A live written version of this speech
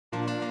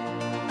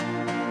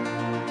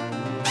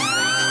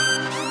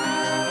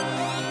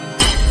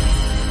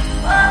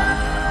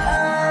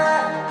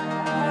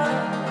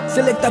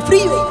Selecta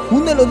Frio,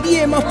 uno de los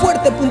 10 más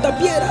fuertes Punta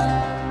Piedra.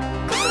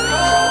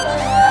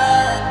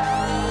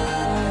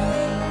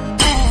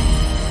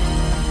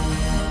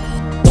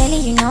 Girl,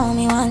 you know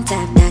me want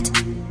tap that.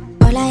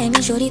 All I am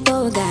is shorty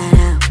go got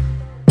out.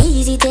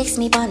 Easy text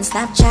me on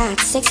Snapchat.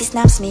 Sexy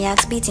snaps me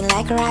out, beating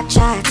like a rap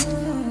chat.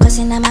 Cause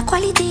in my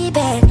quality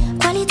bed,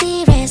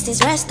 quality rest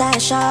is rest I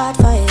shot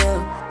for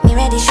you. Me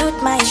ready shoot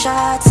my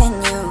shots in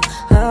you.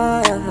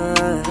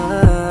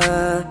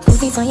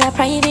 Put me for your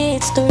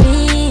private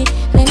story.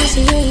 Let me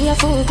see you in your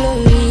full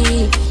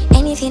glory.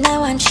 Anything I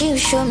want you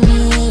show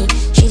me.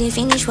 She did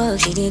finish work,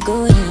 she did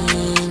go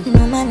in.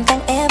 No man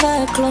can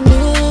ever clone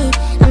me.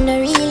 I'm the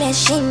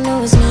realest, she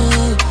knows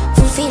me.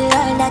 Fulfill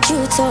all that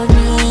you told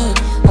me.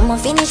 I'ma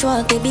finish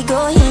work, baby,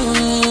 go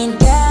in.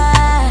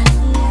 Yeah,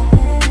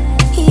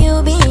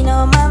 you been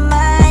on my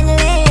mind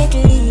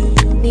lately.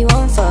 Me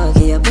won't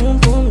forget, boom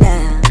boom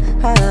now.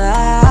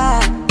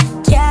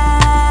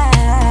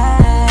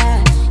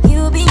 Yeah,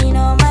 you been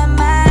on my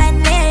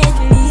mind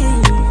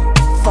lately.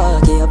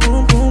 Forget,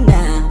 boom boom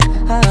now.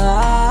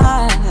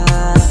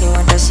 You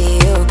want to see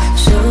you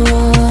soon.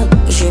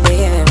 You should be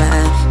here by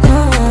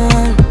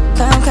noon.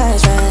 Come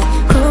catch my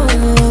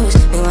cruise.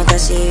 Me want to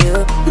see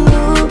you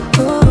move.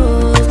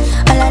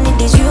 All I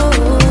need is you.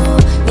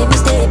 Baby,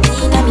 stay in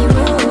my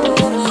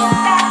room,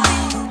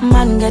 yeah.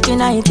 Man, get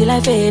tonight till I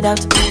fade out.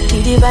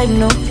 Keep the vibe,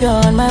 no, you're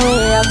on my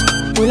way out.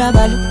 Pull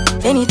balu,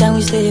 anytime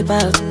we step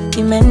out.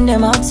 The men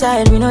them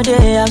outside, we know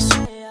they house.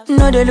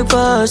 No, they look for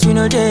us, we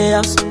know they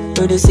house.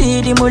 So they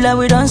see the mullah,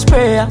 we don't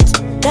spray out.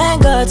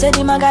 Thank God, say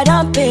the maga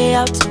don't pay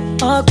out.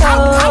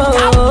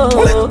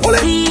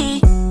 See.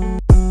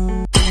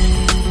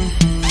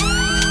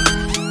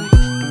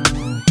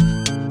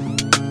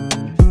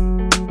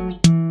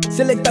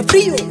 Selecta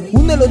Frio,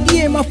 uno de los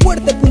 10 más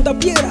fuertes Punta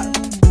Piedra.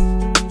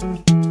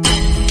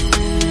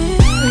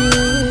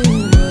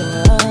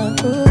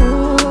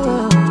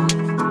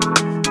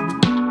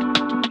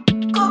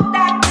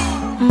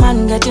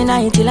 Man, get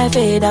tonight till I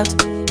fade out.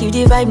 Keep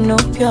the vibe, no,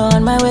 pure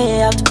on my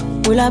way out.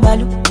 Pull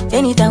balu,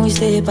 anytime we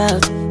step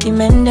out. The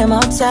men them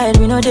outside,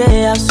 we know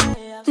they house.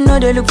 No,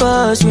 they look for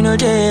us, we know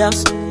they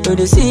house. So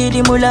they see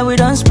the mullah, we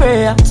don't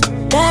spray out.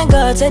 Thank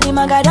God, say the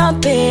maga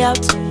don't pay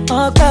out.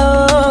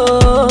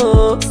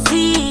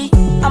 See,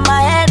 I'm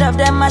ahead of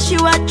them, I see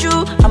what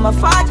you. I'm a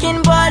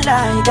fucking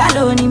baller, you got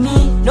only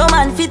me. No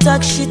man fit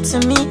talk shit to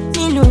me.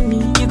 Me love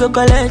me, you go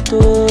collect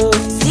oh.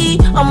 See,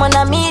 I'm on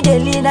a me, the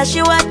leader,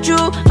 she what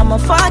you. I'm a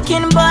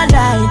fucking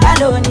baller, you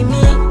got only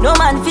me. No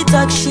man fit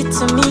talk shit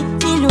to me.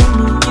 Me love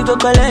me, you go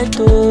collect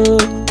oh.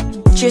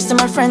 Cheers to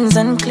my friends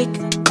and click.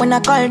 When I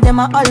call them,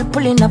 I all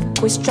pulling up.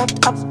 We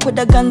strapped up with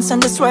the guns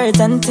and the swords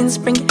and things.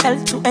 Bring hell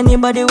to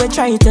anybody who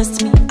try to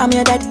test me. I'm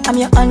your dad, I'm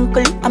your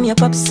uncle, I'm your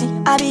popsy.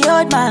 I be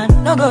old man,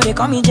 no go, they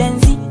call me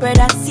Gen Z. Bread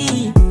I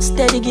see,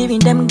 steady giving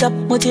them gap,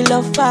 multi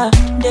love far.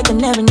 They can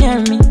never near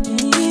me.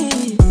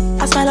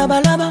 I smile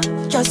lover,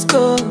 just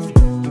go.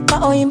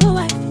 My own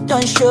wife,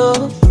 don't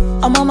show.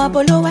 I'm on my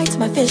polo white,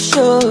 my face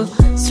show.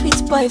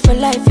 Sweet boy for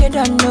life, you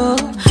don't know.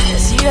 You're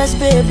serious,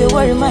 baby,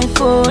 worry my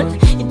phone.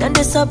 You done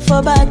this up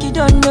for back, you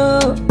don't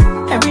know.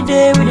 Every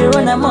day we dey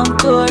run, I'm on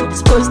call.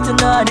 Supposed to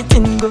know how the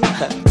thing go.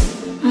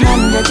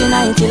 Man, get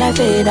tonight till I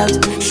fade out.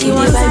 She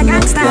wants a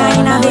gangsta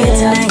in a bed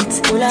tonight.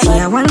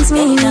 She wants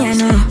me, I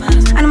know.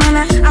 And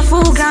man, I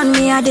full ground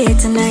me a day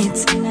tonight.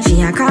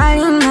 She a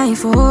calling my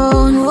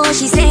phone. Oh,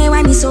 she say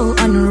when it's so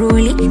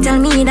unruly. Tell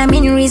me the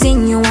main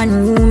reason you want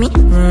woo me.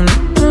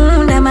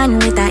 The man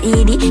with a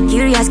ED.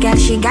 Curious girl,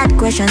 she got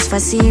questions for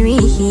Siri.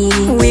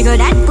 We got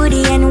that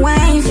booty and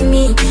wine for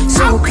me.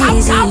 So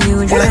crazy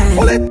you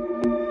drive.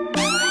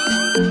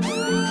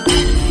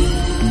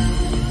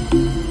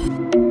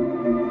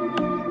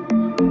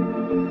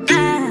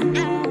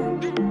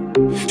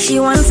 She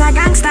wants a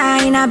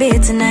gangsta in a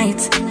bed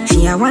tonight.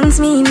 She a wants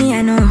me,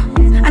 I know.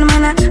 And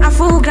man, a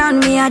full ground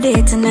me a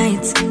day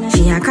tonight.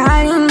 She a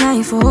calling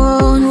my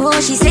phone.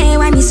 Oh, she say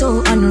why me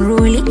so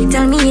unruly.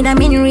 Tell me the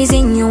main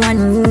reason you want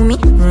woo me.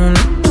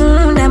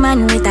 The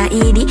man with a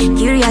ED.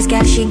 Curious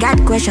girl, she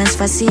got questions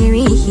for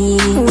Siri.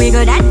 We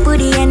got that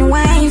booty and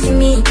wine for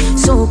me.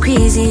 So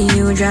crazy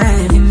you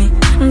driving me.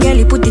 Girl,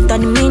 you put it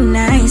on me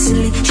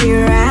nicely. She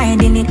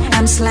riding it,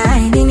 I'm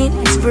sliding it.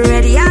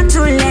 Spread your two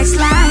legs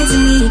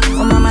slightly.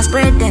 Oh mama,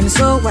 spread them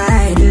so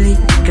widely.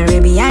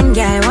 Caribbean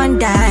girl won't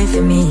die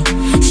for me.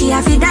 She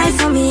have to die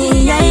for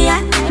me, yeah,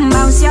 yeah.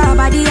 Bounce your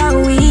body out,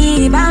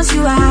 we bounce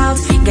you out.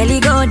 Girl,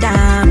 you go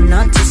down,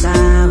 not too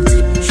south.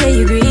 Sure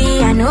you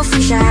agree, I know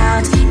fish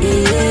out.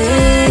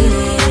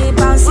 Yeah,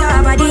 bounce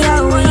your body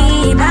out,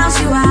 we bounce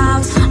you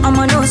out. I'm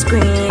on no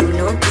scream,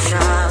 no push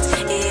out.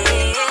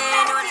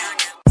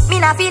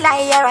 I feel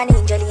like you're an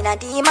angel in a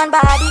demon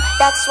body.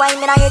 That's why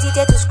me not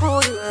hesitate to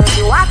screw you.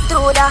 You walk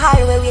through the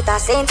hallway with a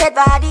sainted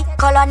body.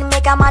 Call on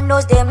make a man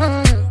knows them.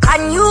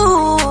 Can you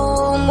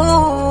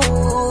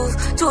move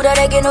to the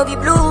reggae no be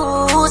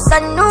blues?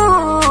 And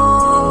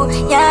no,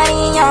 yeah,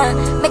 yeah.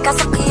 Make a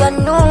suck you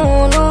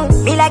no.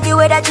 Me like the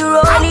way that you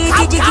roll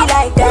it, jiggy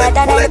like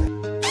that.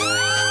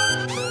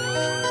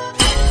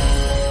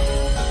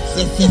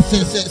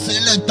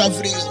 Selecta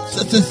Frio,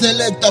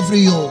 selecta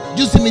Frio.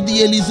 You see me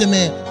DJ listen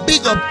me.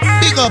 Big up,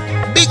 big up,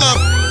 big up,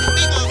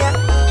 big up.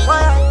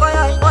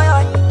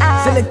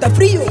 Selecta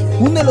Frio,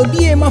 un de los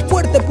 10 más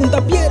fuertes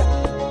Punta Piedra.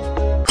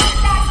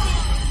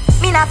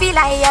 Me not feel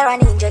like you're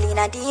an angel in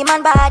a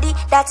demon body.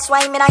 That's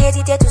why me not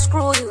hesitate to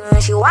screw you.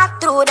 She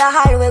walk through the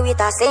hallway with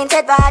a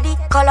sainted body.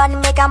 Call on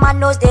make a man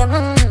knows them.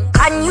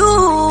 Can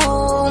you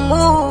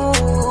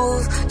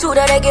move to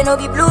the reggae no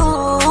be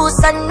blues?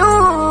 And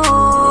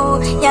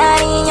no,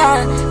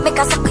 yeah, make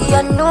a suck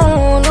your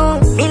no.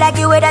 Me like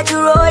the way that you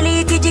roll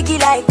it, jiggy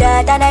like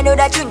that. And I know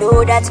that you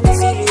know that's me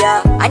feel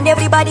ya. And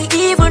everybody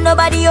evil,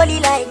 nobody only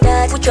like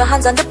that. Put your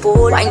hands on the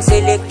pole, wine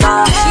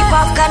selector. She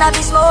puff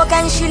cannabis smoke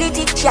and she lit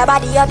it. She a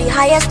body of the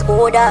highest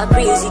order,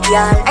 crazy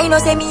girl. I know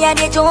say me and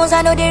the Jones,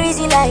 I know there is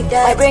like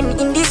that. My brain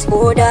in this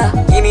order,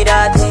 give me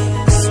that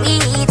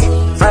sweet,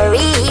 for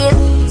real,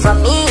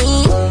 from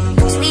me.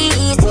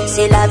 Sweet,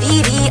 c'est la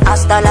vie,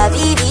 hasta la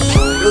vie.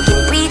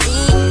 Looking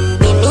pretty,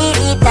 me need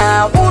it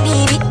now. Ooh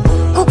baby,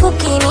 cuckoo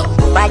kill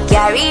me, bad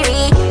carry,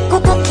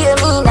 cuckoo kill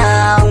me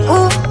now.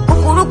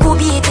 Cuckoo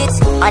beat it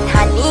on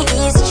her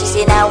knees. She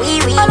say now we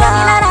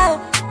now.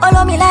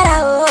 Olo mi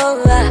lara,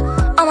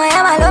 oh my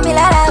ama lo mi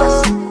lara,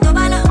 oh.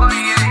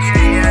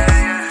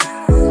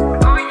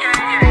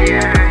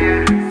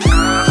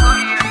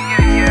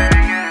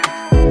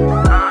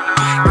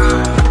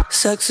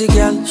 Sexy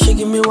girl, she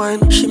give me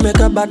wine. She make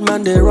a bad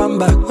man, they run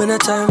back. When the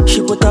time,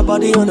 she put her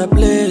body on a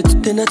plate.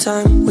 Dinner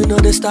time, we know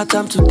they start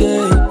time today.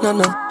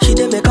 No, she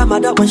didn't make her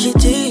mad up when she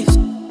tease.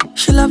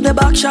 She love the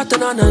back shot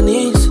and on her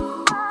knees.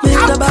 Make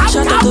the back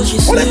shot until she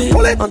sleep.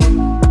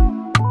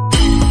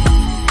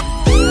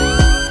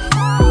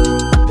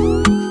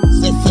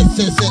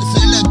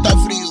 Selecta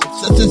Frio,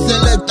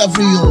 selecta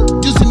Frio.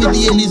 You see me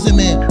DJ listen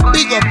me.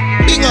 Big up,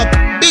 big up,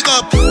 big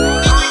up,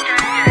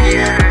 big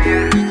up.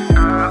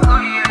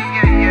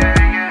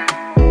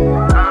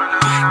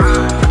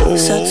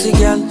 Sexy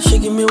girl, she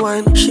give me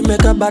wine. She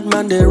make a bad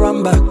man, they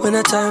run back. When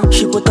the time,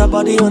 she put her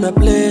body on a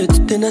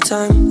plate. Dinner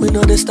time, we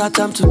know they start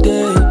time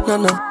today.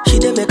 No, she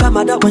didn't make her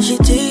mad up when she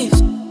tease.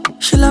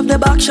 She love the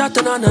back shot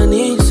and on her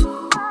knees.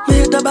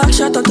 Make the back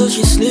shot until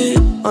she sleep,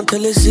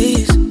 until it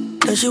sees.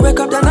 Then she wake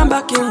up, then I'm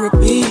back in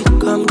repeat.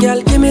 Come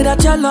girl, give me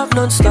that your love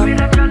non-stop.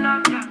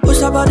 Push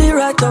her body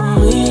right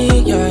on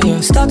me,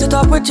 yeah. Start it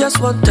up with just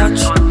one touch.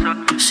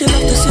 She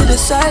love to see the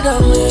side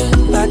of me.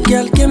 Bad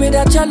girl, give me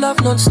that your love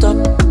non-stop.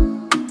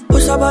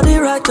 Push her body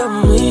right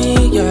on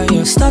me,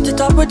 yeah. Start it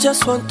up with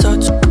just one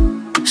touch.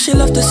 She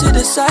love to see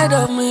the side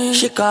of me.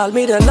 She called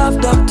me the love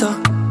doctor.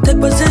 Take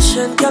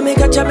position, can me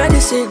get your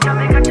medicine.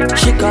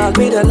 She called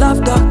me the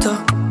love doctor.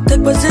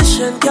 Take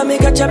position, can me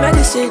get your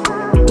medicine.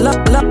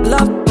 Love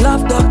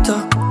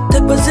doctor.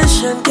 Take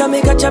position, can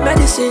me get your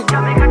medicine.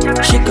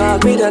 She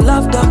called me the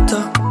love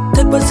doctor.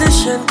 Take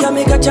position, can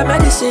me get your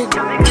medicine.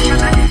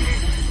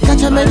 Got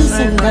your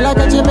medicine, girl, I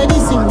got your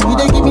medicine. You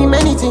they give me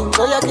many things,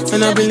 oh yeah, get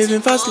and I've been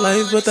living fast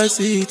life, but I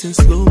see it in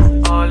slow.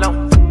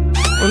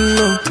 Oh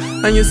no,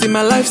 and you see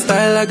my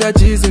lifestyle, I got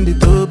G's in the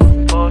turbo.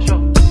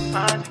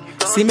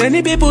 See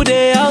many people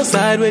there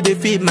outside where they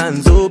feed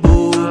man's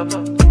oboe.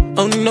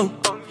 Oh no,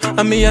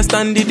 and me I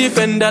stand the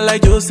defender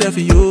like Joseph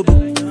Yobo.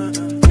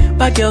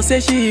 But girl say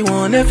she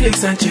want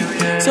Netflix and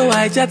chill, so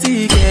I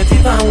chatty get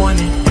even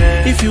warning.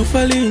 If you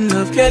fall in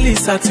love, Kelly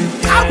satin.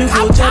 You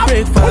go to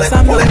breakfast,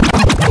 I'm not.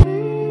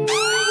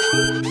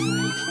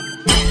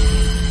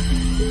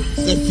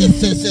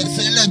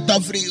 Selecta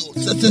Frio,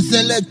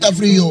 selecta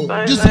Frio.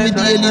 You see me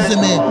DJ listen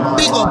me.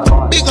 Big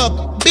up, big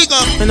up, big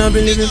up. And I've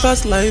been living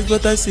fast life,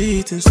 but I see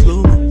it in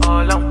slow.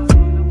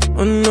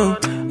 Oh no,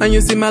 and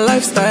you see my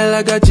lifestyle,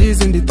 I got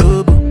G's in the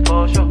turbo.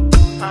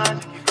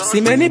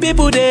 See many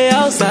people there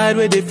outside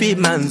where they feed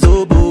man's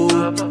oboe.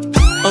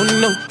 Oh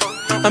no,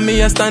 and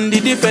me I stand the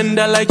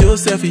defender like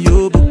Joseph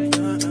Yobo.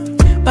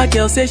 But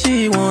girl say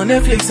she want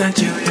Netflix and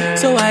chill,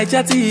 so I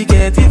chatty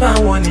get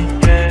even warning.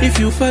 If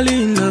you fall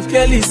in love,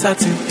 Kelly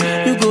satin.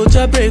 You go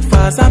to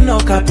breakfast, I'm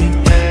not capping.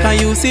 Can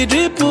you see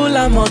dripple,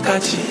 I'm not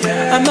catching.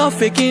 I'm not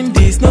faking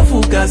this, no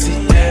fugazi.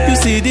 You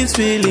see these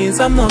feelings,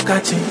 I'm not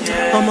catching.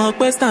 I'm a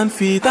quest and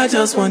feet, I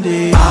just want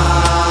it.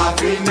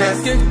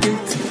 Happiness.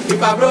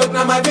 If I broke,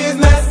 now my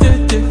business.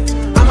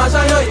 I'ma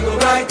show you go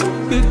right.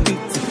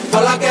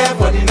 All I care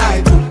for the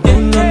night.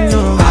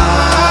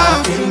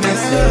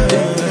 Happiness.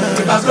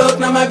 If I broke,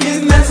 now my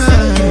business.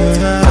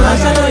 I'ma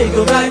show you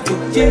go right.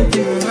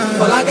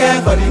 All I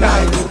care for the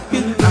night.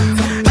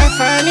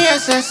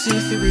 F-I-N-E-S-S-E,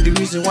 if it be the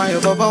reason why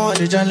your baba want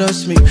to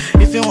jealous me.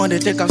 If you want to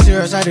take I'm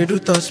serious, I do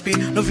top speed.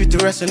 No fit to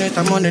resonate,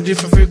 I'm on a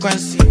different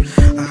frequency.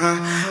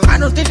 I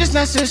don't think it's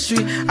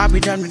necessary. I be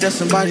damned with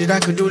somebody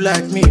that could do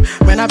like me.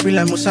 Man, I be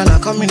like Musala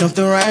coming off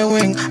the right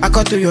wing. I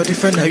cut to your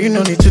defender, you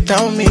no need to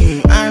tell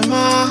me. I'm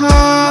a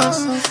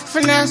horse,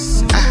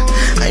 finesse.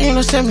 And you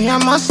know say me,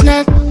 I'm a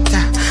snake.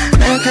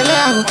 Then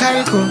I go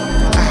carry go.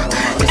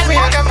 If me,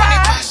 I got money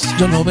pass.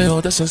 Yo lo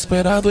veo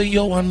desesperado y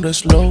yo ando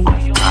slow.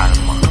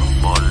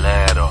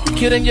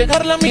 Quieren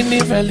llegar a mi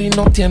nivel y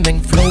no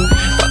tienen flow.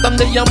 Tratan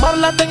de llamar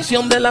la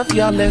atención de las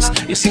fiales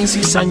y sin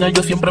cizaña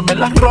yo siempre me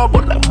las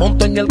robo. Las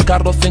monto en el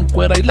carro, se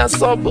encuera y las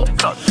sobo.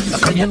 La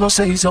calle no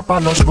se hizo pa'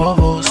 los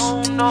bobos.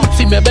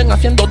 Si me ven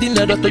haciendo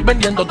dinero estoy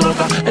vendiendo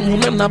droga. En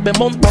una nave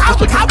monto que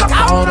soy un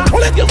capahora.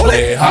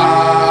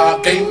 Deja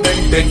que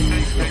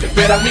inventen, que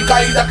esperan mi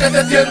caída que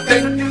se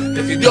sienten.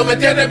 Que si Dios me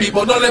tiene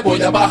vivo no le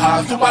voy a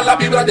bajar. Suma la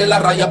vibra de la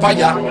raya pa'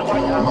 allá.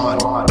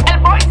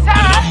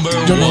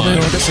 Yo lo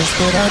veo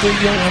desesperado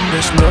y yo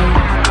ando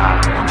slow.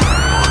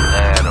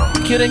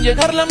 Quieren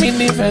llegar a mi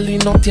nivel y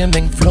no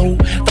tienen flow.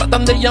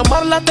 Tratan de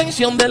llamar la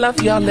atención de las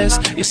fiales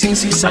y sin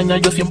cizaña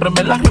yo siempre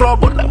me las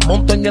robo. Las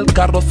monto en el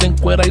carro, se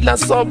encuera y las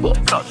sobo.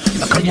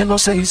 La calle no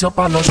se hizo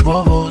pa' los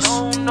bobos.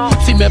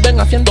 Si me ven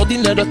haciendo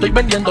dinero estoy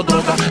vendiendo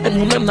droga.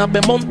 En una nave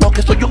monto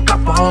que soy un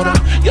capo ahora.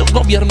 Y el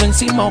gobierno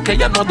encima o que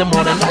ya no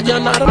demoren a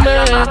allanarme,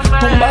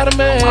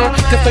 tumbarme.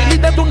 Que soy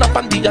líder de una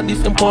pandilla,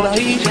 dicen por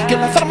ahí. Que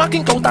las armas que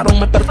incautaron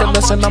me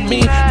pertenecen a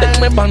mí.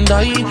 Denme banda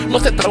ahí, no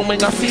se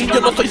traumen así.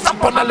 Yo no soy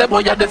zapona, le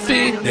voy a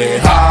decir.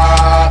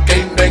 Deja que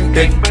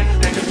inventen,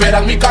 que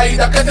esperan mi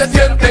caída que se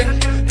sienten.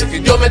 Que si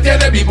Dios me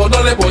tiene vivo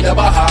no le voy a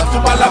bajar.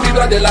 Suma la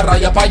vibra de la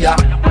raya pa' allá.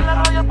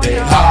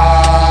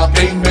 Deja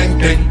que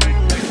inventen,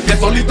 que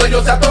solito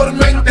ellos se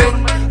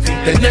atormenten.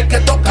 Sin tener que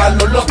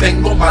tocarlo lo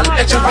tengo mal.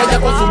 Echen pa' allá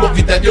con su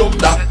boquita de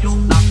onda.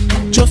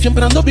 Yo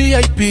siempre ando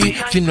VIP,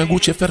 si no es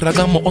Gucci,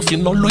 Ferragamo o si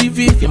no Louis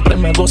V, siempre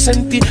me hago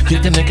sentir que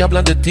tiene que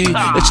hablar de ti.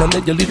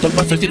 Échale hielito al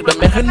vaso y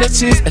sírveme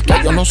Genesis. Es que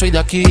yo no soy de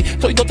aquí,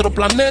 soy de otro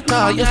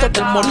planeta y eso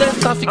te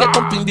molesta. Sigue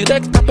con tu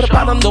indirecta,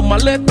 preparando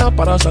maleta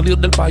para salir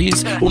del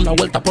país. Una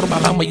vuelta por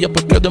Bahama y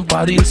después quedo en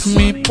París.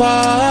 Mi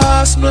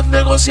paz no es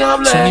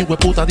negociable. Soy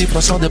hueputa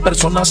disfrazado de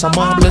personas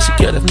amables. Si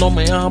quieres no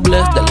me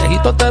hables, de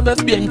lejito te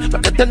ves bien,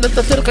 para que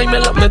tenerte cerca y me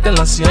la meten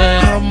la 100.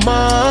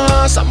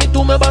 Jamás a mí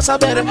tú me vas a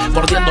ver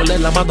mordiéndole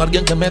la mano a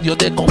alguien que me dio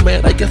de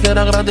comer. Hay que ser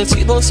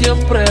agradecido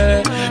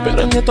siempre,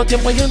 pero en estos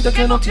tiempos hay gente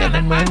que no tiene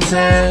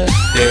mente.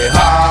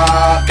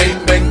 Deja que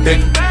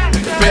inventen, que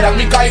esperan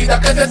mi caída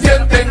que se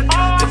sienten.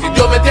 Que si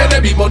Dios me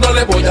tiene vivo no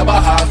le voy a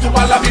bajar.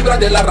 Suma la vibra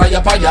de la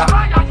raya pa' allá.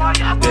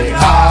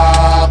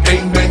 Deja que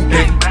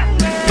inventen,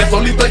 que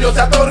solito ellos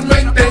se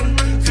atormenten.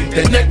 Sin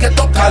tener que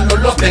tocarlo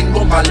lo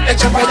tengo mal.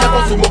 Echen pa' allá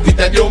con su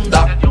boquita de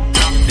onda.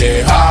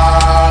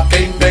 Deja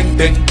que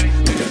inventen,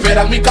 que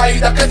esperan mi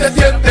caída que se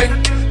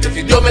sienten. Que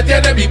si Dios me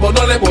tiene vivo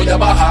no le voy a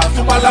bajar.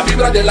 Suma la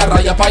vibra de la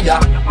raya pa' allá.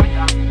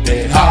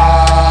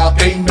 Deja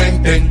que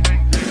inventen,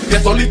 que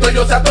solito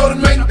ellos se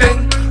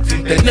atormenten.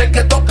 Sin tener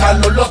que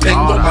tocarlo lo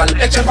tengo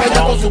mal. Echen pa'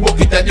 allá con su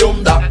boquita de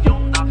onda.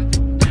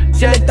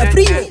 Selecta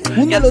Frio,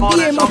 uno de los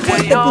 10 más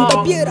fuertes de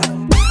Punta Piedra.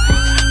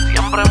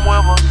 Siempre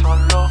muevo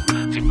solo,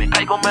 si me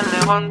caigo me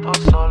levanto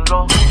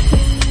solo.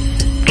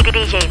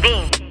 DJ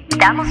Bean,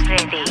 estamos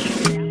ready.